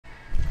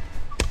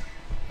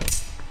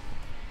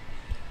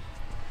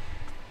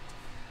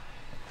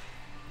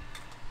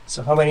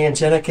So how many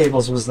antenna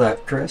cables was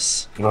that,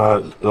 Chris?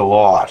 A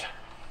lot.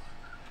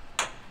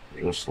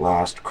 This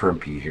last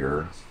crimpy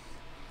here.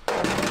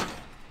 I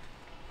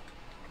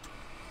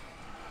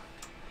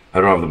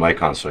don't have the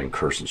mic on so I can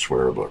curse and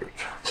swear about it.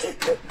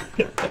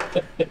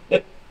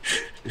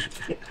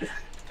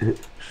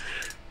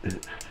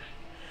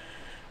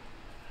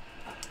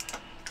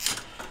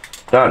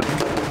 Done.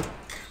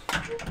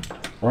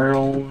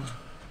 Well,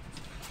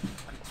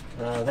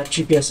 that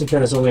GPS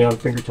antenna is only on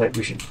finger tight.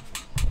 We should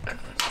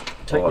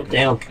tighten it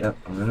down. Yep,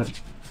 a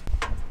minute.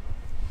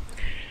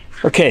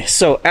 Okay,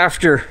 so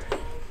after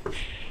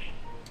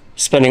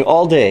spending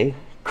all day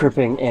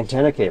crimping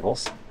antenna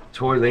cables,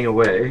 Toiling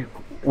away.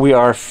 we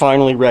are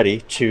finally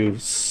ready to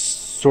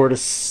sort of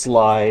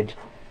slide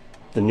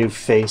the new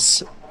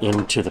face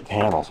into the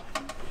panel.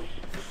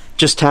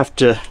 Just have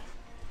to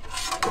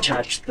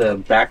attach the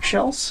back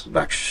shells,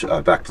 Back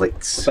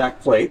plates. back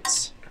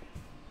plates.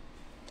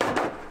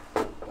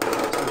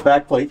 The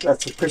back plate,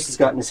 that's what Chris has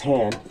got in his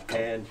hand,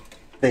 and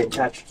they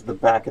attach to the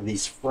back of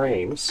these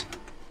frames.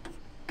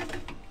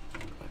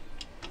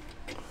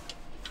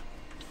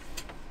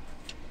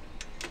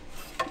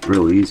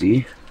 Real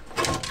easy.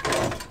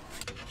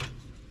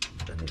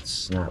 And it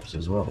snaps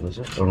as well, does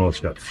it? Oh no, it's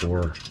got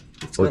four.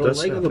 It's got a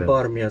leg on the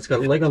bottom, yeah, it's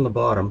got a leg on the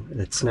bottom,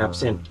 and it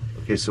snaps in.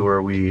 Okay, so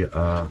are we,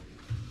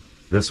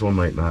 this one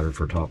might matter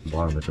for top and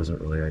bottom, it doesn't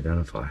really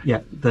identify.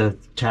 Yeah, the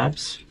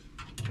tabs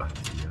Yeah,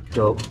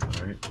 go.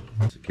 Alright.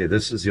 Okay,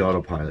 this is the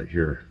autopilot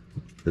here.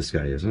 This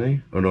guy, isn't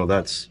he? Oh no,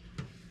 that's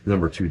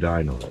number 2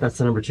 dyno. That's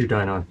the number 2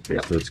 Dynon.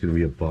 Yeah. So it's going to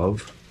be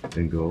above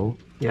and go.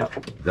 Yeah.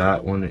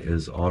 That one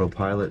is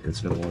autopilot.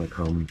 It's going to want to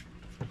come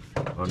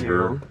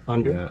under. Down,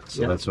 under. Yeah,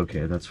 so that's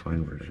okay. That's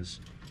fine where it is.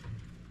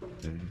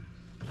 Okay.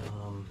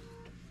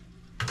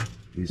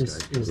 These This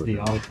guys is go the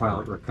down.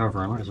 autopilot recover.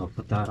 I might as well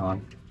put that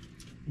on.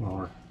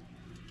 Well,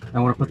 I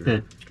want to put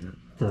the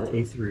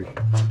A3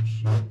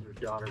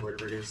 dot or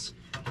whatever it is.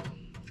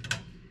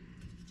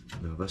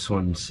 No, this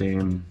one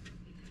same.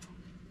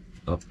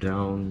 Up,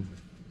 down.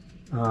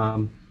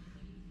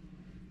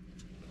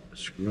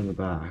 Screw in the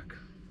back.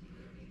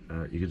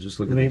 You can just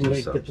look at Maybe the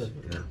like subs. the-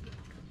 Yeah.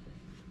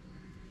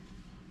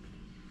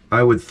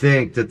 I would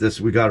think that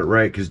we got it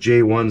right because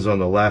J1's on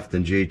the left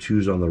and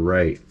J2's on the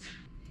right.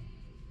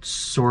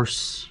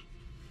 Source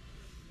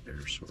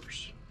Air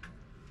source.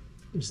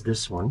 is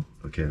this one.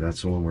 Okay,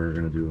 that's the one we're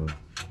gonna do.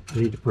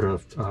 We need to put a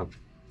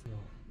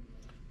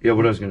Yeah,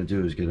 what I was gonna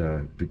do is get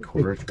a big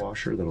quarter inch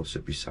washer that'll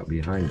sit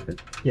behind it,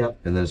 yeah.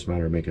 and then it's a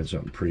matter of making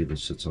something pretty that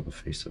sits on the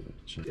face of it.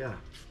 So, yeah,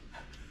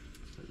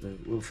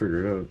 we'll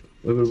figure it out.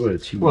 What about a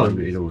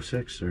T1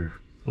 806 or?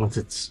 Once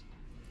it's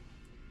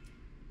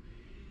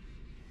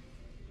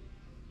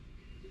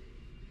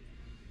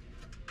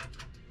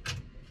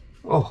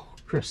oh,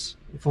 Chris,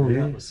 if only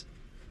that was.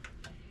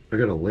 I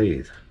got a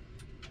lathe.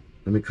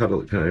 Let me cut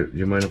it. Do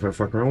you mind if I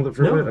fuck around with it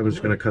for No, a bit? I'm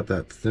just gonna cut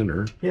that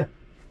thinner. Yeah.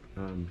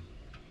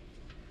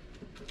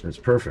 That's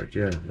perfect.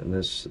 Yeah, and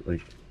this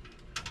like.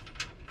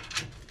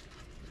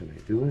 Can I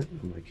do it?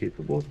 Am I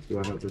capable? Do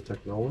I have the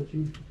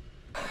technology?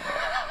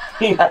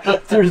 Yeah,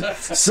 there's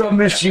some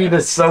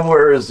machinist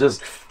somewhere is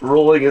just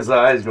rolling his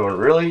eyes, going,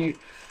 "Really?"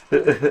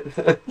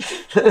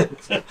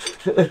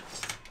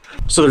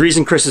 So the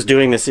reason Chris is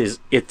doing this is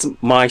it's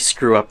my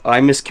screw up. I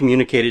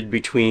miscommunicated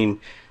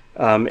between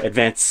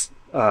Advanced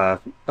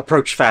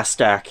Approach Fast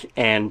Stack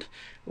and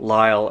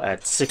Lyle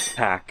at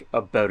 6-pack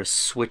about a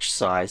switch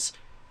size.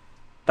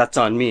 That's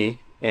on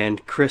me,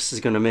 and Chris is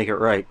going to make it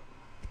right.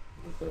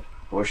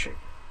 Bushing.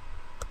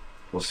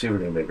 We'll see if we're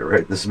gonna make it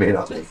right. This may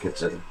not make it.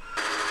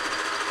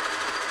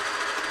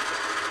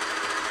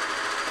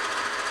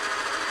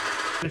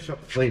 Finish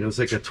up the plate. It was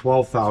like a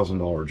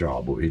 $12,000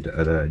 job what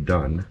that I'd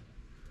done.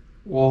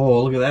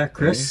 Whoa, look at that,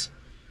 Chris.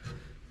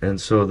 Okay. And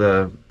so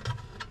behind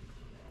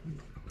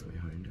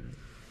it.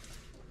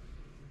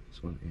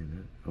 This one in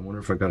it. I wonder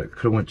if I got it.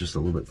 Could have went just a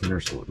little bit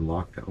thinner so it would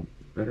lock out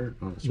better.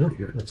 Oh, that's pretty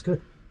good. That's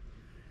good.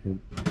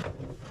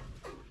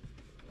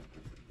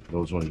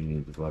 Those ones you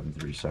need the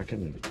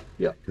 11/32.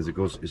 Yeah. Because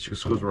it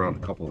just goes around a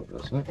couple of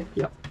this. Huh?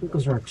 Yeah, it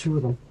goes around 2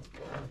 of them.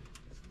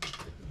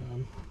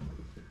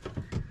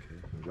 Okay.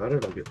 Got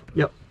it. I'll get.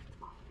 Yep.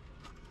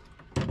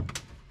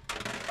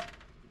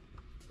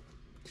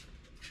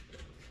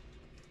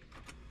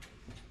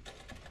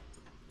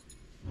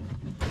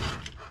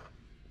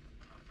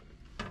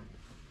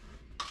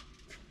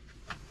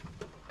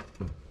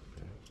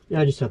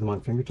 Yeah, I just have them on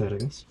finger tight, I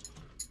guess.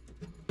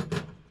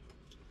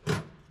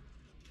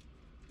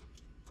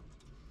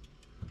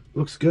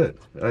 Looks good.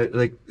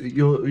 Like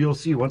you'll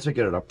see once I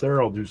get it up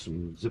there, I'll do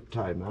some zip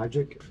tie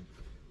magic.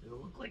 It'll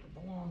look like it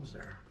belongs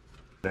there.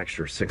 An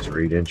extra 6 or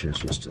 8 inches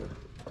just to. I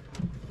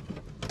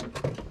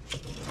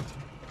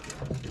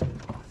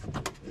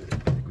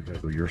think we gotta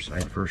go your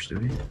side first, do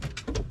we?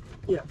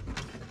 Yeah.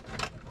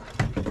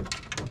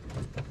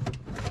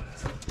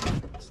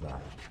 What's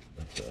that?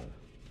 That's,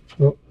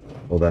 Oh.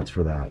 Oh, that's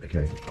for that.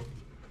 Okay.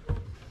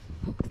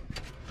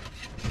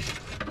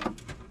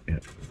 Yeah.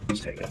 Let's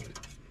take it.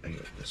 I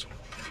got this one.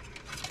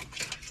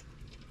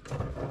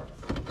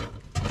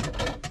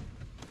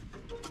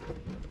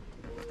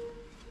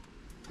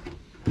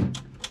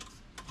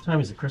 What time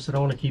is it, Chris? I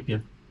don't want to keep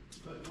you.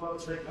 Well,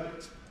 it's like,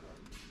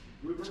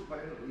 we were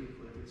planning to leave,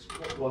 but it's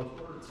well, it's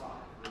quarter to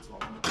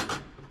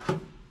 5.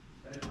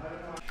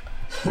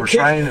 We're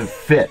trying to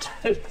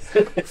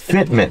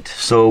fitment.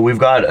 So we've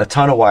got a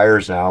ton of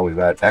wires now. We've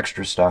got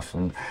extra stuff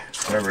and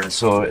whatever. And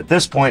so at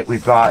this point,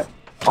 we've got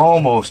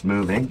almost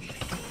moving.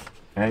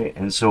 Okay,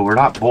 and so we're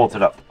not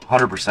bolted up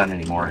 100%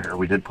 anymore here.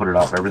 We did put it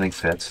up. Everything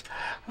fits,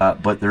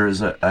 but there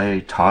is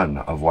a ton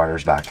of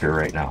wires back here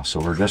right now. So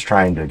we're just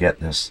trying to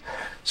get this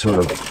sort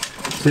of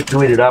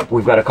situated up.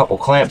 We've got a couple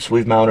clamps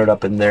we've mounted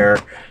up in there,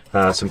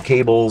 some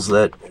cables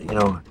that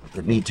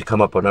that need to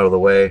come up and out of the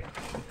way,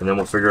 and then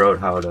we'll figure out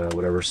how to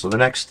whatever. So the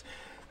next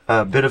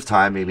bit of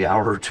time, maybe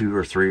hour or 2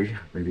 or 3,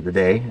 maybe the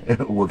day,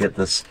 we'll get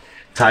this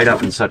tied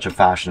up in such a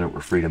fashion that we're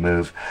free to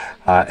move.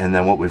 And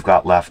then what we've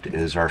got left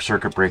is our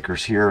circuit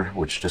breakers here,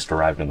 which just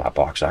arrived in that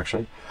box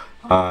actually.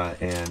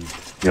 And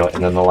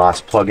and then the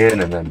last plug in,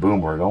 and then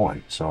boom, we're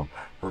going. So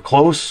we're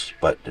close,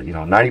 but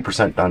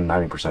 90% done,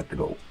 90% to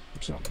go.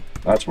 So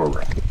that's where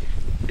we're at.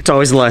 It's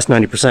always the last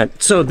 90%.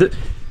 So the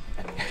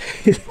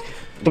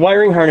the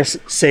wiring harness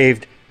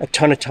saved a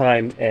ton of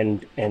time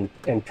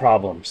and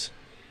problems.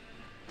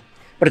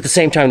 But at the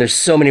same time, there's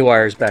so many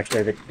wires back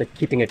there that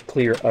keeping it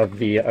clear of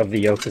the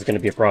yoke is going to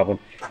be a problem.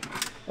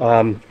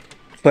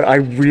 But I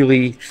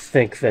really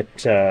think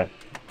that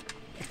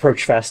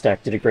Approach Fast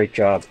Stack did a great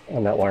job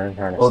on that wiring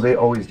harness. Oh, they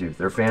always do.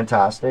 They're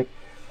fantastic.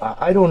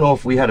 I don't know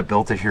if we had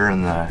built it here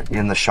in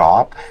the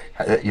shop.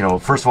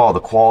 First of all, the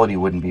quality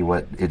wouldn't be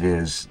what it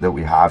is that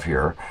we have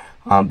here.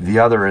 The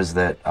other is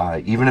that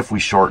even if we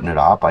shorten it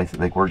up, I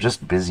think we're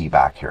just busy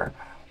back here.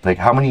 Like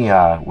how many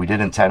we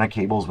did antenna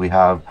cables? We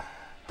have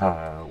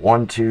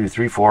 1, 2,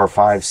 3, 4,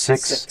 5,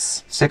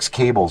 6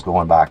 cables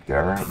going back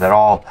there that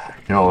all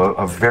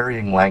of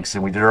varying lengths,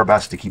 and we did our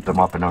best to keep them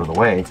up and out of the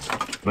way.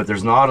 But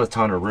there's not a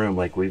ton of room.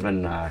 Like we've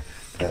been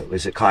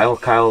is it Kyle?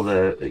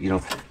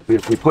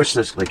 If we push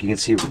this, like you can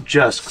see, we're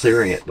just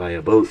clearing it by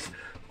about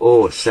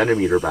a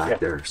centimeter back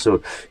there.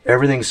 So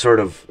everything's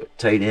sort of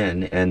tight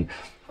in, and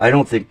I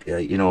don't think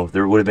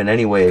there would have been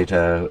any way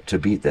to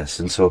beat this.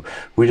 And so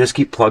we just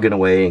keep plugging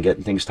away and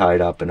getting things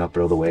tied up and up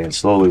out of the way, and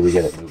slowly we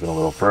get it moving a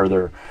little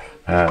further.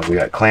 We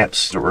got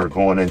clamps that we're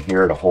going in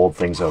here to hold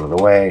things out of the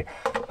way.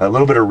 A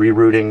little bit of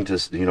rerouting to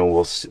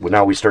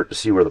now we start to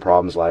see where the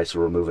problems lie, so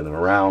we're moving them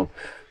around.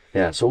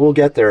 Yeah, so we'll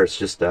get there. It's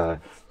just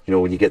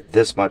when you get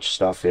this much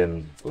stuff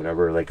in,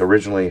 whatever, like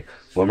originally,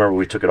 remember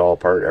we took it all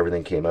apart,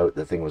 everything came out,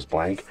 the thing was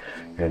blank,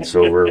 and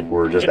so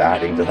we're just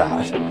adding to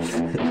that.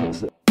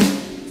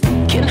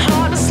 Getting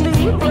hard to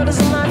sleep, blood is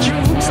in my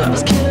dreams, love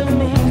is killing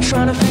me,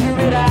 trying to figure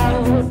it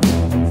out.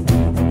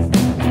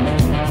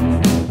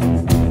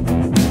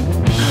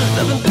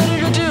 Nothing better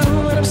to do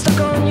when I'm stuck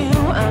on you,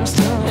 I'm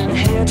still in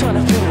here trying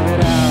to figure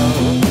it out.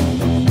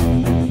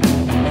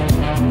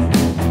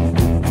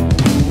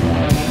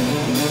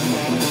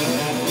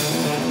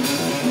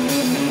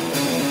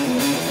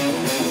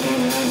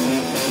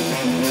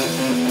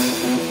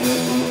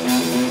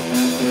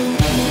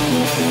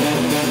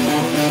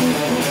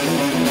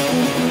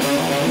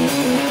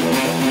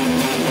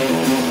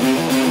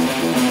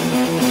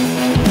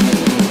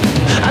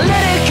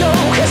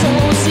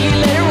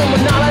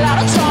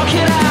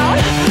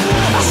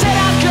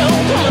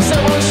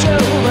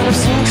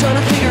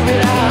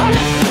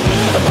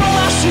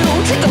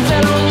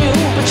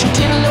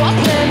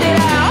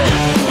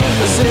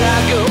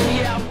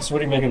 So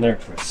what are you making there,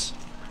 Chris?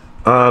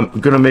 I'm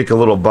gonna make a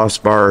little bus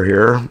bar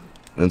here,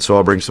 and so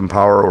I'll bring some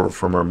power over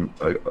from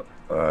our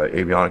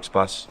avionics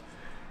bus,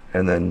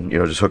 and then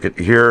just hook it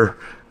here,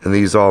 and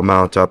these all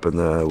mount up,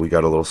 and we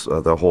got a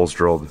little the holes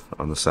drilled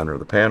on the center of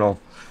the panel,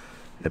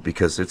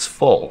 because it's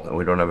full and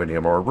we don't have any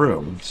more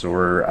room, so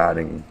we're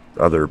adding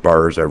other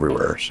bars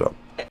everywhere. So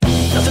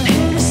nothing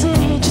here to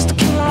see, just a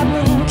kid like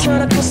me,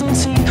 trying to cut some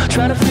teeth,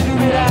 trying to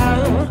figure it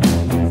out.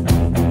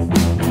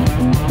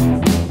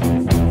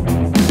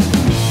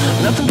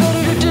 Nothing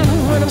better to do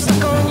when I'm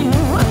stuck on you,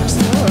 I'm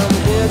still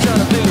here trying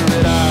to figure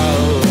it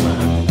out.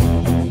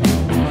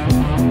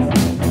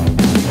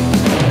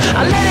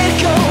 I let it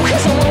go,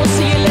 cause I won't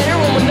see you later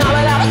when we're not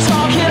allowed to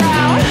talk it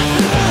out.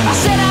 I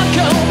said I'd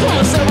go, put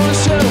myself on the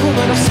show,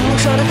 but I'm still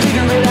trying to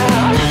figure it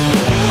out.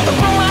 I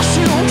broke my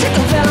shoe, take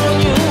a bet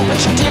on you, but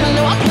you didn't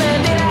know I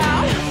planned it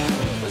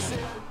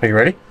out. Are you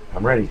ready?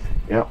 I'm ready.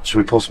 Yeah. Should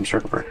we pull some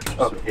circuit breakers?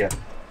 Oh, yeah.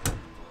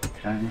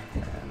 Okay. And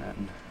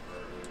then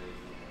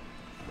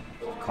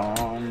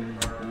calm.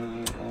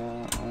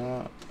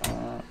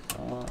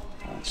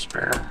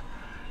 Spare.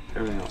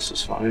 Everything else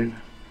is fine.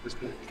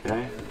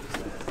 Okay.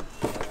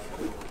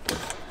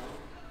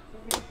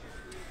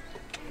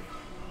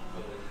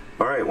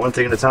 All right, one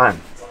thing at a time.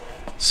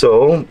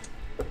 So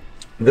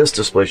this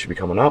display should be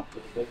coming up.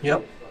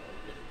 Yep.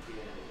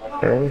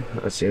 Okay,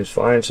 that seems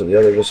fine. So the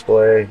other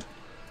display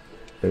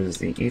is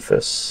the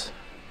EFIS,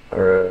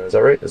 or is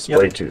that right?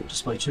 Display 2.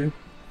 Display 2.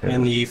 Yeah.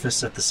 And the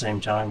EFIS at the same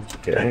time.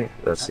 Okay,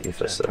 that's the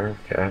EFIS there.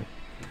 Okay.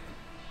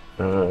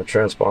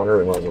 Transponder,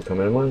 we might as well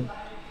come in one.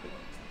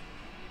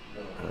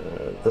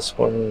 This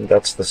one,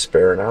 that's the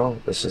spare now.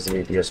 This is the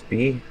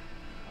ADS-B.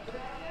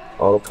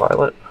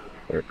 autopilot.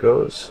 There it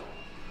goes.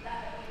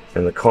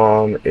 And the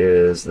comm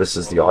is, this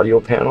is the audio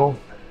panel.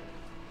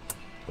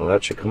 Well,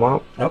 that should come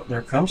up. Oh, there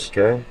it comes.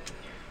 Okay.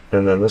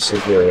 And then this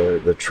is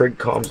the Trig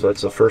comm, so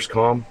that's the first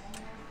comm.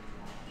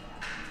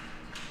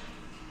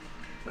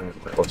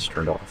 Let's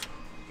turn it off.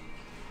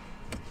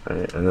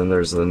 Right, and then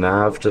there's the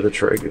nav to the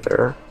Trig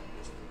there.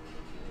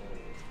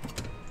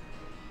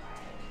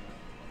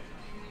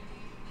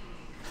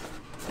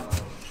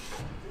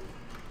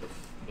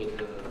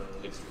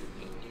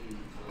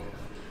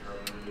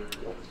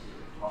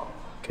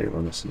 Okay,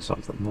 we're missing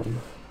something then.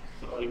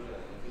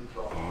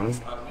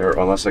 Or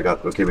unless I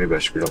got, okay, maybe I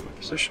screwed up my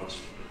positions.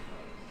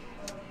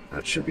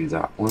 That should be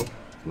that one.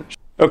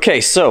 Okay,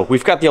 so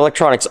we've got the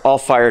electronics all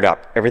fired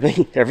up.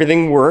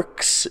 Everything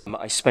works.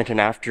 I spent an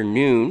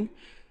afternoon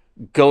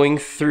going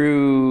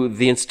through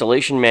the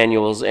installation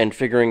manuals and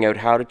figuring out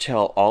how to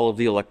tell all of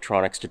the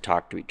electronics to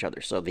talk to each other.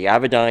 So the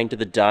Avidyne to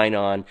the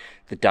Dynon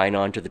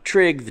to the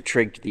Trig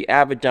to the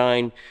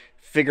Avidyne,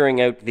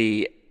 figuring out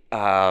the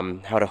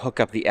how to hook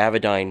up the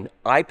Avidyne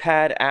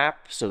iPad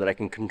app so that I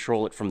can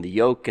control it from the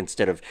yoke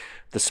instead of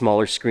the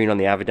smaller screen on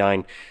the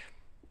Avidyne,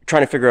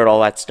 trying to figure out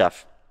all that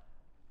stuff.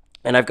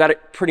 And I've got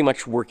it pretty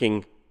much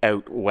working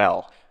out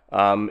well.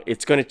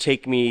 It's going to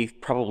take me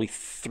probably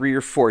 3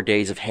 or 4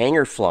 days of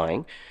hangar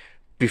flying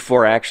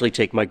before I actually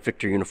take Mike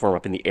Victor uniform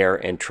up in the air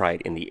and try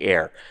it in the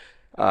air.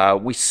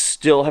 We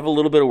still have a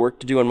little bit of work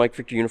to do on Mike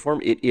Victor uniform.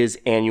 It is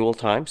annual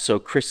time, so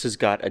Chris has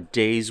got a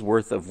day's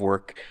worth of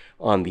work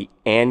on the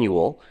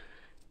annual,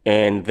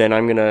 and then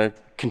I'm going to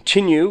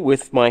continue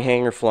with my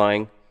hangar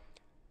flying,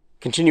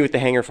 continue with the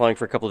hangar flying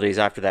for a couple of days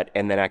after that,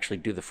 and then actually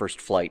do the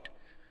first flight.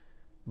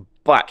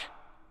 But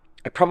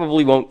I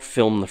probably won't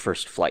film the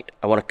first flight.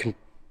 I want to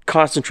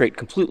concentrate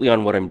completely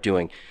on what I'm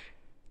doing.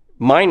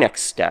 My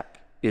next step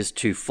is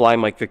to fly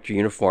Mike Victor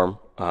uniform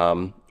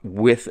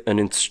with an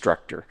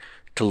instructor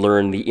to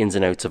learn the ins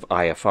and outs of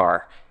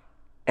IFR.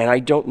 And I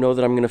don't know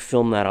that I'm going to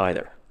film that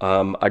either.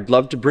 I'd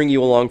love to bring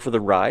you along for the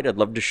ride. I'd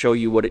love to show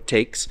you what it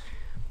takes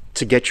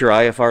to get your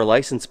IFR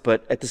license,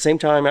 but at the same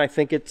time, I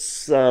think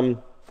it's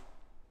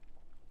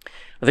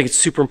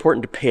super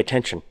important to pay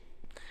attention.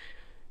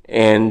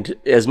 And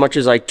as much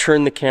as I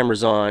turn the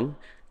cameras on,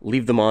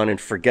 leave them on,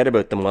 and forget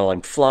about them while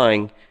I'm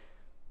flying,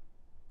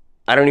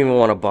 I don't even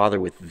want to bother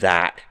with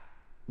that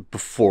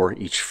before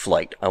each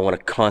flight. I want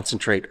to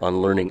concentrate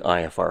on learning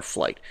IFR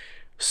flight.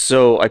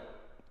 So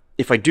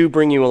if I do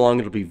bring you along,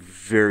 it'll be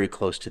very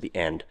close to the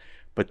end.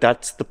 But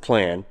that's the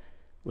plan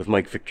with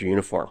Mike Victor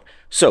uniform.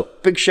 So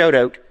big shout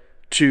out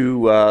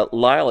to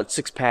Lyle at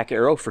Six Pack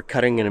Aero for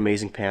cutting an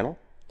amazing panel,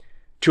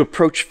 to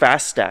Approach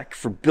Fast Stack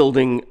for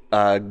building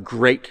a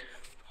great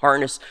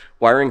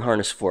wiring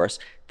harness for us.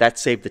 That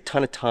saved a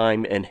ton of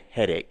time and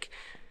headache.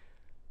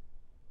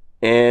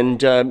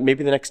 And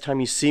maybe the next time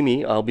you see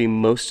me, I'll be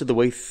most of the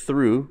way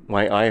through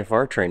my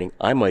IFR training.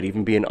 I might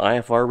even be an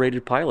IFR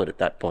rated pilot at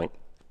that point.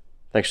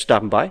 Thanks for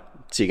stopping by.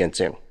 See you again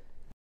soon.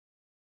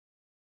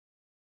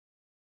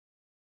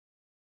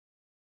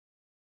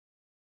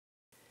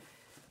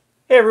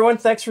 Hey everyone,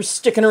 thanks for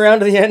sticking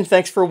around to the end.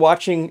 Thanks for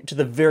watching to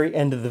the very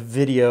end of the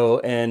video,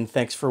 and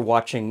thanks for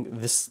watching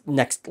this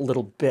next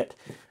little bit.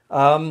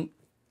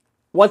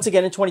 Once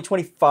again, in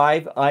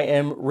 2025, I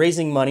am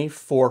raising money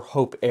for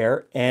Hope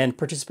Air and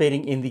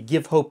participating in the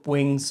Give Hope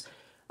Wings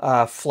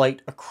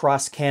flight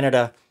across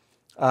Canada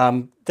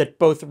that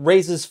both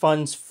raises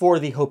funds for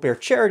the Hope Air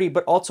charity,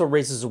 but also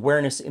raises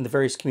awareness in the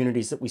various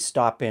communities that we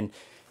stop in,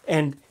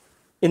 and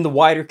in the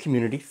wider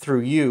community through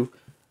you,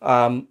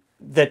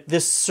 that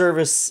this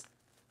service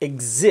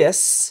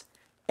exists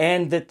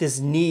and that this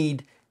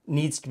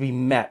needs to be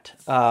met.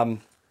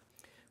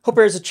 Hope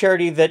Air is a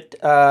charity that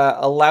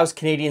allows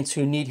Canadians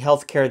who need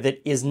healthcare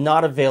that is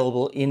not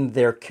available in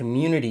their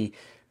community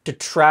to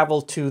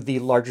travel to the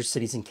larger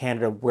cities in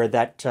Canada where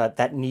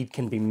that need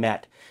can be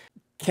met.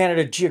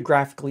 Canada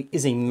geographically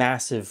is a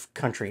massive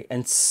country,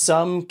 and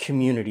some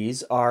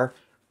communities are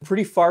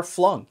pretty far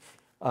flung,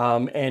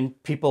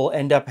 and people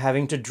end up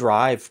having to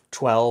drive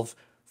 12,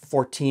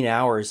 14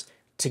 hours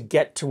to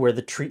get to where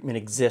the treatment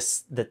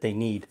exists that they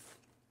need.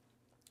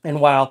 And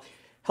while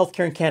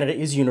healthcare in Canada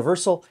is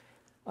universal,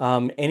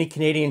 any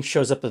Canadian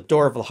shows up at the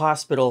door of the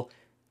hospital,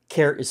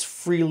 care is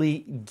freely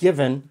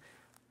given.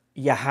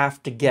 You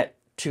have to get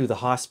to the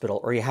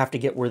hospital, or you have to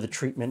get where the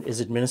treatment is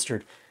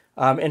administered.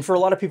 And for a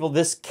lot of people,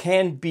 this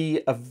can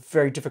be a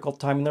very difficult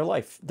time in their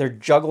life. They're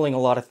juggling a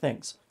lot of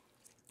things.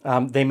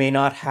 They may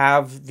not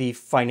have the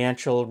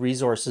financial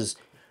resources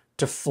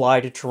to fly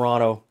to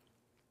Toronto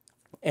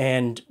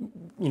and,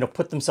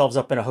 put themselves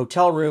up in a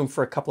hotel room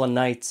for a couple of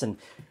nights and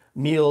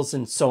meals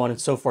and so on and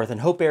so forth.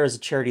 And Hope Air is a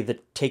charity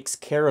that takes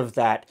care of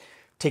that,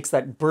 takes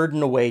that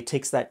burden away,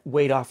 takes that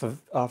weight off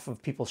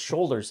of people's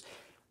shoulders,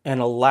 and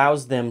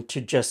allows them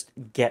to just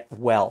get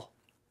well.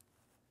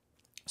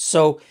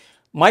 So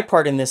my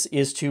part in this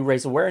is to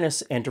raise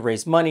awareness and to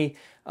raise money.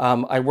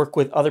 I work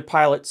with other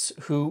pilots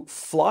who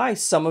fly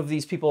some of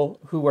these people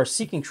who are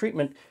seeking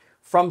treatment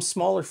from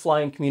smaller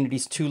flying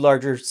communities to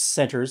larger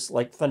centers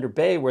like Thunder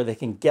Bay, where they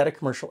can get a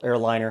commercial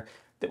airliner,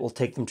 that will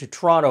take them to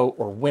Toronto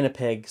or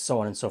Winnipeg, so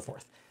on and so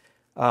forth.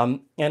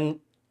 And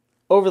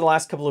over the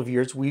last couple of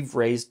years, we've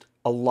raised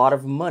a lot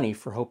of money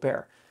for Hope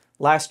Air.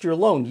 Last year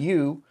alone,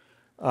 you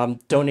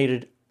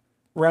donated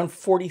around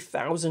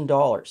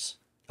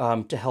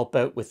 $40,000 to help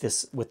out with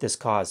this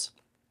cause.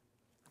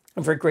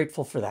 I'm very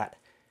grateful for that.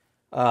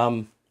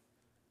 I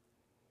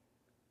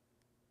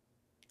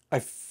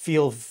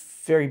feel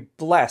very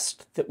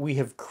blessed that we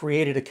have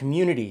created a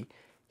community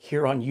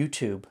here on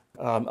YouTube,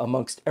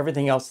 amongst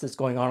everything else that's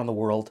going on in the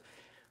world,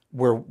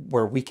 where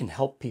we can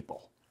help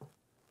people.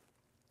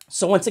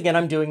 So once again,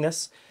 I'm doing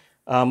this.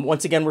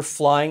 Once again, we're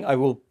flying. I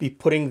will be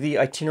putting the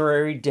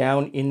itinerary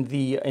down in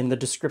the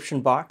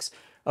description box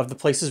of the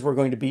places we're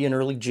going to be in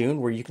early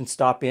June, where you can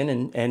stop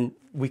in and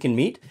we can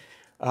meet.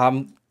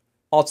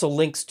 Also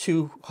links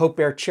to Hope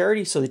Air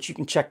Charity so that you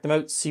can check them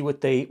out, see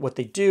what they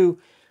do.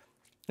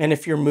 And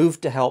if you're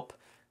moved to help,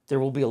 there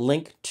will be a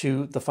link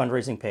to the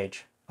fundraising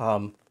page.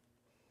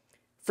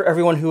 For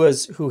everyone who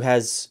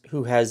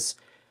has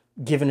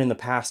given in the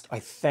past, I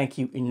thank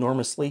you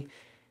enormously.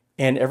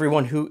 And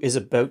everyone who is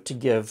about to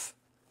give,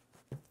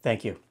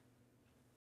 thank you.